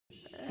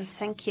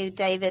Thank you,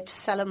 David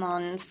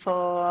Salomon,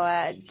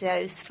 for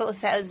those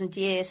 4,000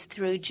 years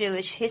through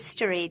Jewish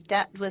history.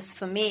 That was,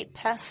 for me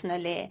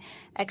personally,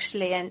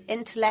 actually an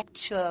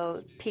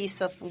intellectual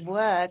piece of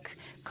work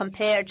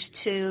compared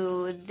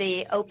to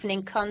the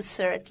opening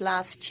concert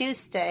last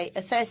Thursday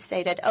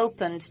that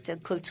opened the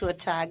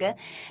Kulturtage.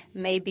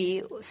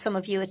 Maybe some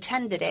of you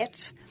attended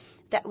it.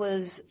 That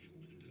was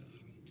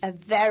a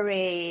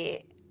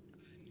very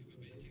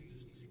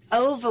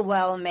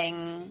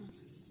overwhelming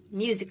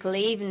musical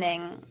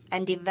evening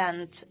and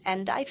event,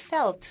 and I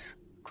felt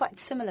quite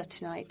similar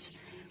tonight.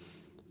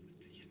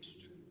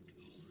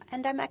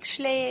 And I'm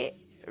actually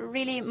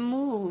really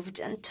moved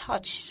and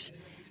touched,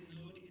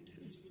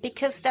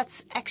 because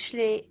that's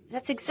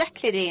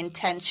exactly the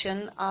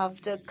intention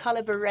of the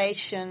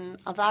collaboration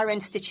of our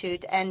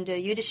institute and the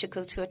Jüdische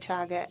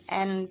Kulturtage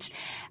and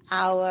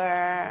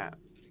our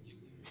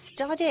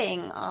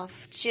studying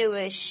of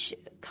Jewish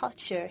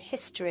culture,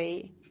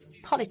 history,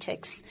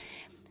 politics,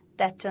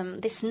 that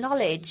this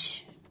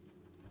knowledge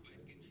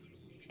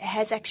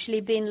has actually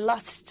been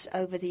lost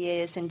over the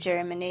years in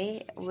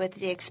Germany with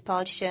the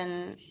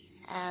expulsion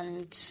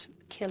and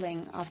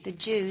killing of the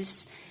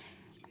Jews.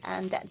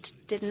 And that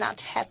did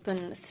not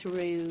happen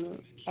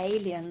through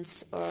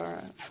aliens or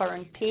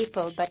foreign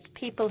people, but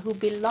people who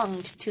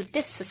belonged to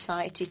this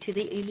society, to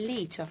the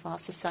elite of our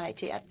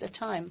society at the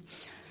time.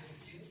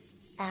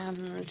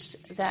 And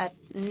that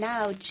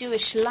now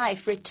Jewish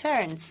life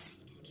returns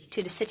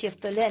to the city of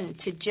Berlin,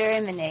 to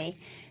Germany,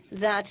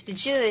 that the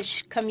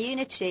Jewish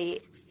community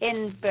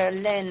in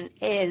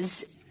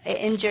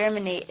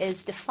Germany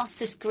is the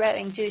fastest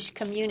growing Jewish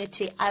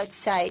community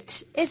outside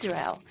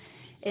Israel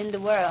in the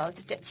world.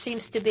 That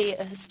seems to be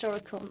a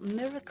historical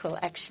miracle,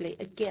 actually,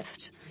 a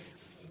gift.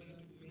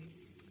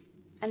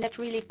 And that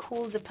really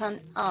calls upon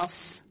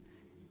us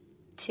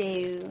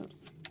to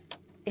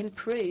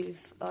improve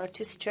or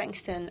to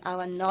strengthen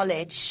our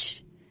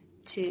knowledge,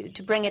 to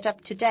bring it up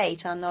to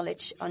date, our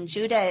knowledge on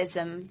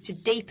Judaism, to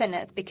deepen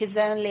it, because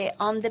only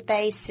on the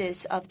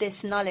basis of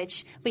this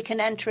knowledge we can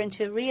enter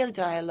into a real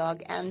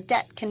dialogue, and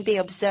that can be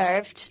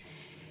observed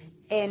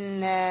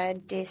in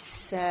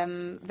this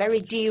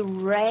very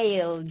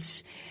derailed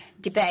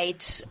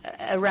debate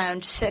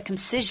around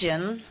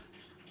circumcision.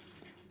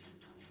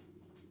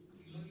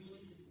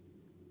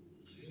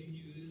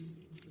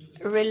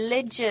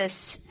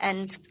 Religious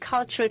and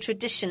cultural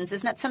traditions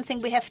is not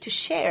something we have to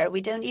share. We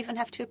don't even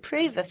have to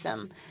approve of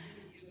them.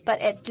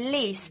 But at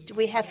least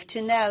we have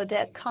to know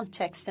their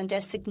context and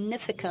their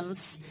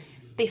significance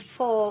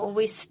before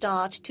we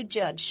start to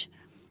judge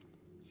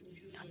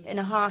in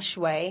a harsh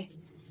way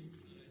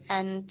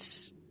and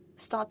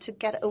start to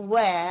get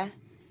aware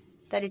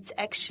that it's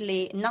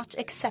actually not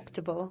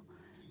acceptable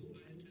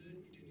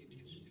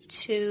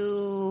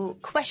to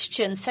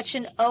question such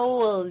an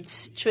old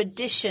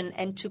tradition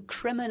and to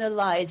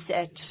criminalize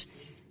it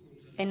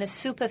in a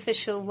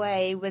superficial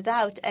way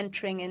without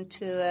entering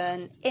into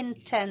an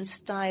intense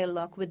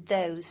dialogue with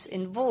those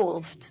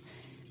involved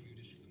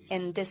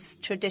in this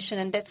tradition.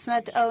 And that's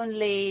not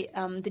only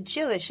the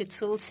Jewish,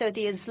 it's also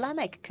the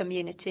Islamic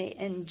community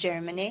in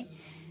Germany.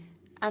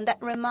 And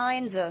that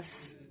reminds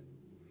us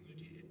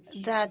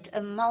that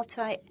a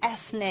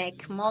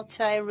multi-ethnic,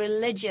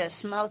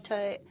 multi-religious,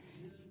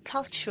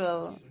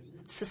 multi-cultural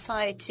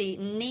society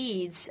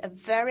needs a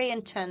very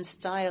intense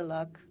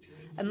dialogue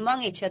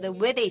among each other,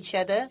 with each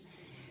other,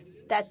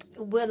 that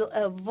will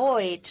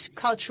avoid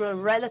cultural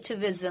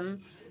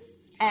relativism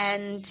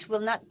and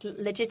will not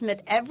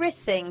legitimate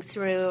everything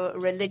through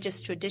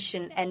religious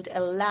tradition and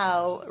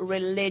allow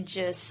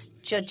religious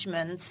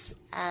judgments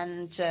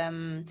and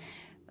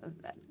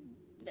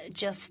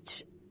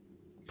just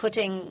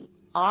putting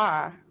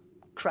our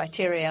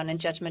criterion and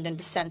judgment in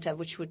the center,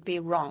 which would be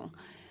wrong.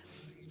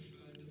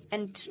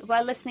 And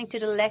while listening to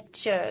the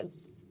lecture,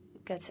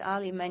 Götz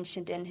Ali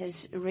mentioned in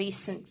his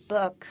recent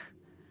book,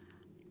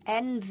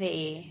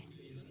 envy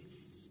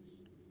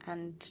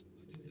and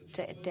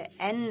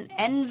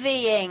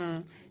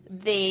envying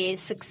the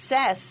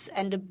success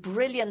and the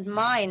brilliant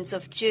minds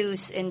of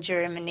Jews in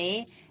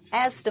Germany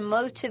as the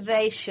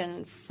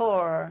motivation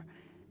for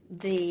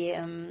the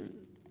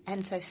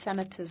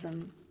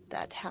anti-Semitism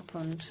that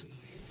happened.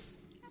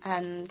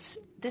 And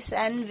this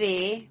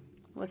envy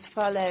was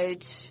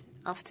followed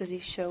after the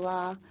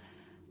Shoah,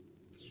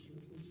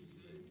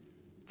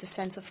 the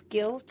sense of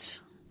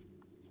guilt,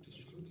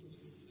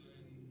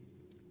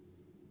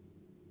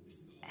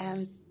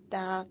 and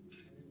that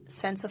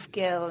sense of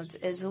guilt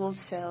is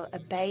also a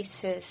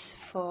basis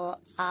for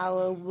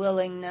our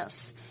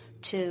willingness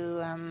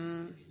to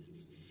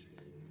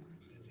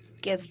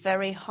give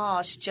very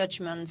harsh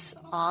judgments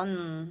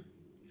on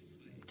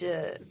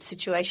the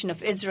situation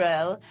of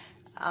Israel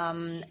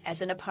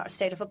as an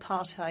state of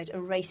apartheid, a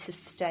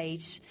racist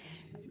state,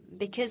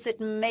 because it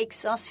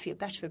makes us feel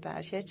better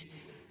about it.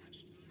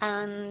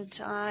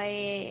 And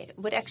I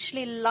would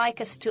actually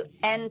like us to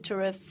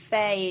enter a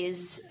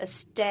phase, a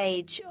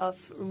stage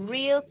of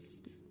real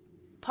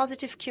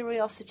positive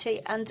curiosity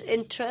and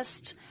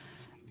interest,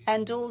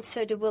 and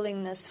also the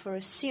willingness for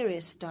a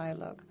serious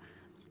dialogue.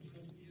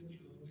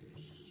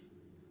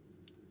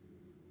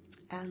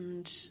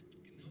 And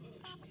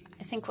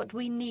I think what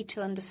we need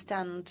to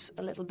understand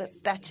a little bit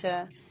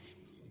better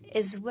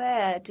is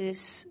where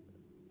this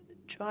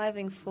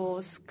driving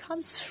force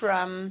comes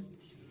from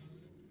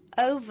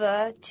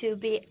to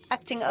be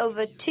acting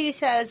over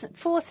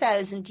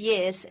 4,000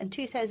 years and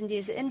 2,000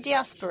 years in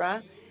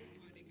diaspora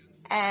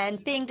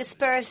and being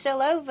dispersed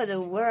all over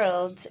the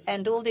world,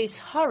 and all these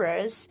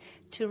horrors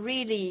to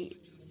really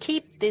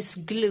keep this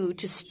glue,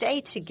 to stay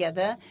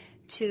together,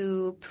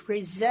 to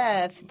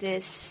preserve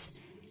this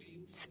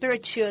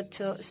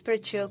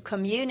spiritual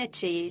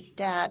community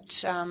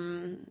that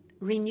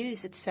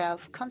renews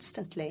itself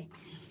constantly.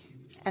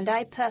 And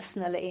I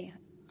personally,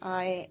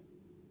 I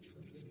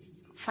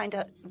find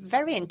it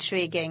very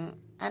intriguing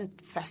and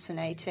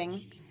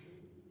fascinating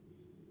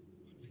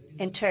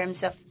in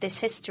terms of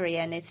this history.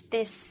 And if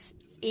this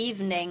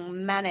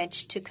evening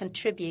managed to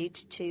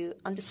contribute to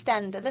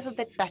understand a little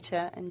bit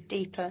better and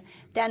deeper,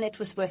 then it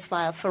was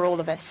worthwhile for all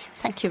of us.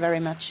 Thank you very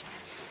much.